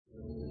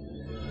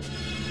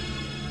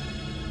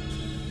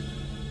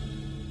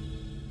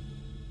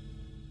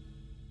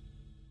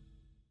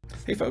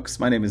Hey folks,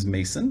 my name is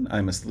Mason.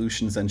 I'm a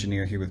solutions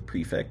engineer here with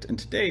Prefect, and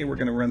today we're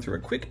going to run through a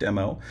quick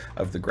demo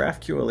of the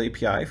GraphQL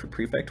API for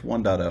Prefect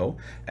 1.0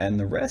 and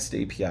the REST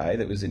API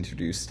that was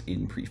introduced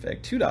in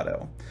Prefect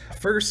 2.0.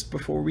 First,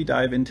 before we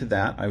dive into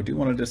that, I do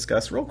want to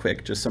discuss real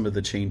quick just some of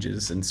the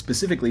changes and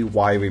specifically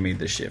why we made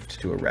the shift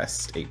to a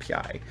REST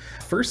API.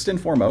 First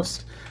and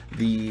foremost,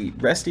 the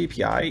REST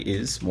API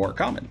is more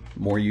common.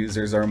 More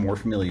users are more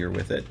familiar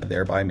with it,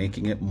 thereby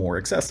making it more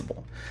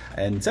accessible.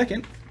 And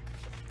second,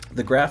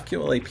 the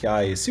GraphQL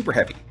API is super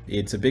heavy.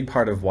 It's a big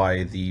part of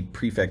why the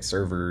Prefect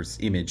server's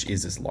image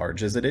is as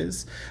large as it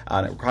is,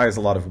 and it requires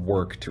a lot of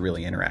work to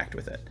really interact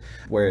with it.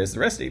 Whereas the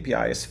REST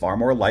API is far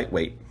more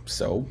lightweight,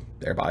 so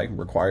thereby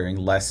requiring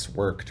less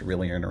work to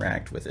really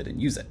interact with it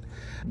and use it.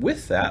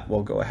 With that,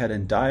 we'll go ahead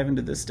and dive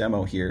into this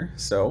demo here.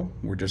 So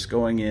we're just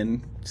going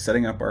in,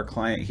 setting up our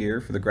client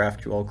here for the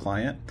GraphQL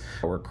client.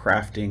 We're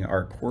crafting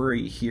our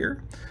query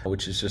here,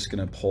 which is just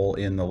going to pull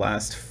in the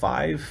last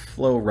 5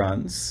 flow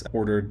runs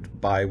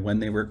ordered by when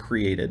they were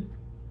created.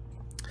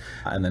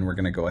 And then we're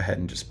going to go ahead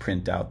and just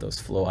print out those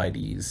flow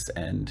IDs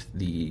and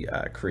the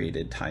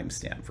created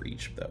timestamp for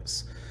each of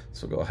those.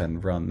 So we'll go ahead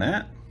and run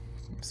that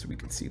so we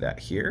can see that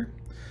here.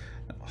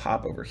 I'll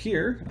hop over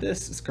here.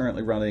 This is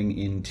currently running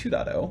in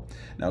 2.0.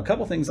 Now, a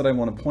couple things that I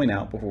want to point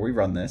out before we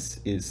run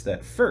this is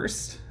that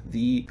first,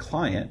 the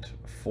client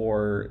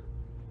for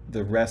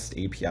the REST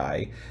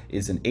API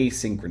is an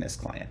asynchronous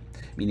client,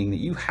 meaning that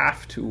you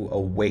have to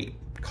await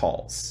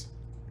calls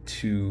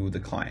to the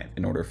client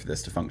in order for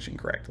this to function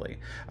correctly.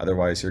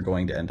 Otherwise, you're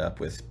going to end up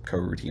with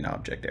coroutine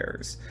object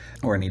errors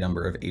or any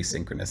number of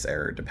asynchronous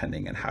error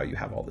depending on how you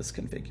have all this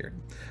configured.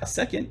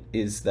 Second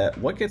is that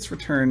what gets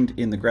returned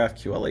in the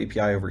GraphQL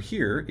API over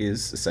here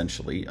is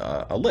essentially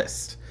a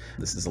list.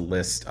 This is a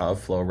list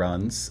of flow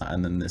runs,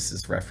 and then this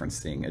is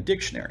referencing a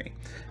dictionary.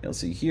 You'll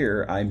see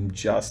here, I'm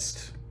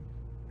just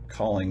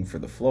calling for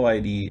the flow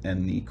ID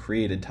and the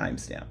created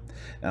timestamp.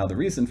 Now, the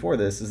reason for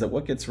this is that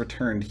what gets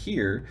returned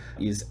here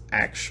is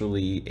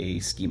actually a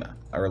schema,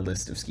 or a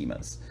list of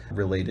schemas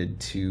related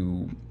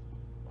to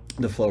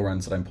the flow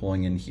runs that I'm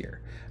pulling in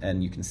here.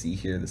 And you can see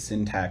here the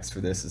syntax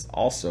for this is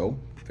also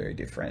very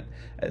different,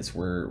 as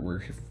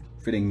we're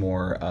fitting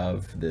more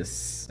of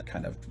this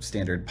kind of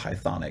standard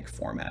Pythonic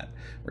format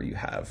where you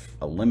have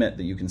a limit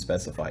that you can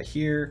specify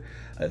here,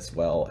 as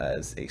well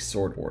as a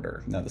sort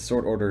order. Now, the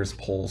sort orders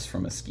pulls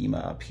from a schema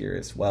up here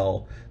as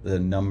well, the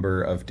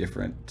number of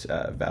different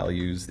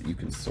values that you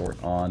can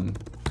sort on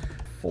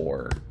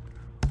for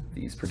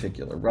these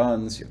particular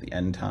runs. You have the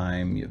end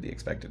time, you have the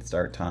expected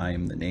start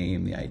time, the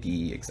name, the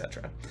ID,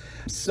 etc.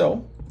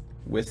 So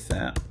with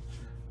that,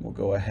 we'll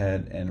go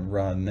ahead and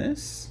run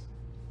this.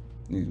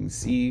 You can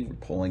see we're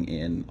pulling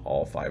in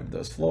all 5 of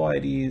those flow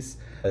IDs,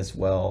 as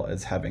well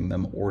as having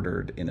them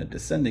ordered in a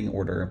descending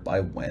order by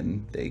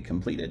when they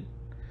completed.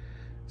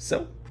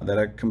 So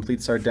that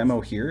completes our demo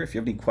here. If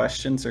you have any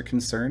questions or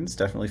concerns,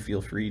 definitely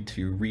feel free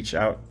to reach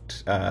out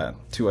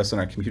to us on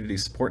our community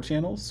support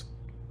channels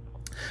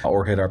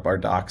or hit up our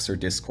docs or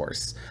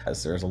discourse,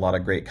 as there's a lot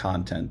of great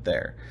content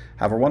there.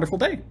 Have a wonderful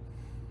day.